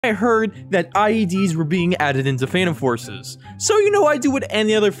I heard that IEDs were being added into Phantom Forces. So you know I do what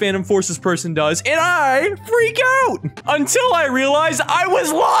any other Phantom Forces person does, and I freak out! Until I realize I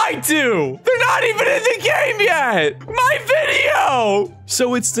was lied to! They're not even in the game yet! My video!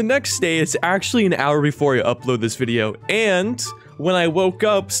 So it's the next day, it's actually an hour before I upload this video, and when I woke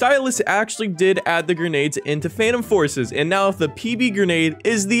up, Stylus actually did add the grenades into Phantom Forces, and now the PB grenade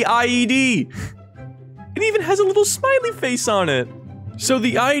is the IED! It even has a little smiley face on it! So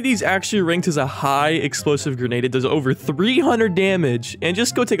the IED is actually ranked as a high explosive grenade. It does over 300 damage. And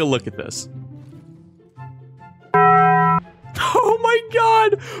just go take a look at this. Oh my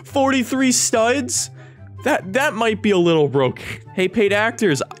god! 43 studs? That might be a little broke. Hey, paid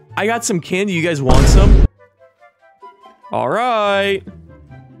actors, I got some candy. You guys want some? Alright.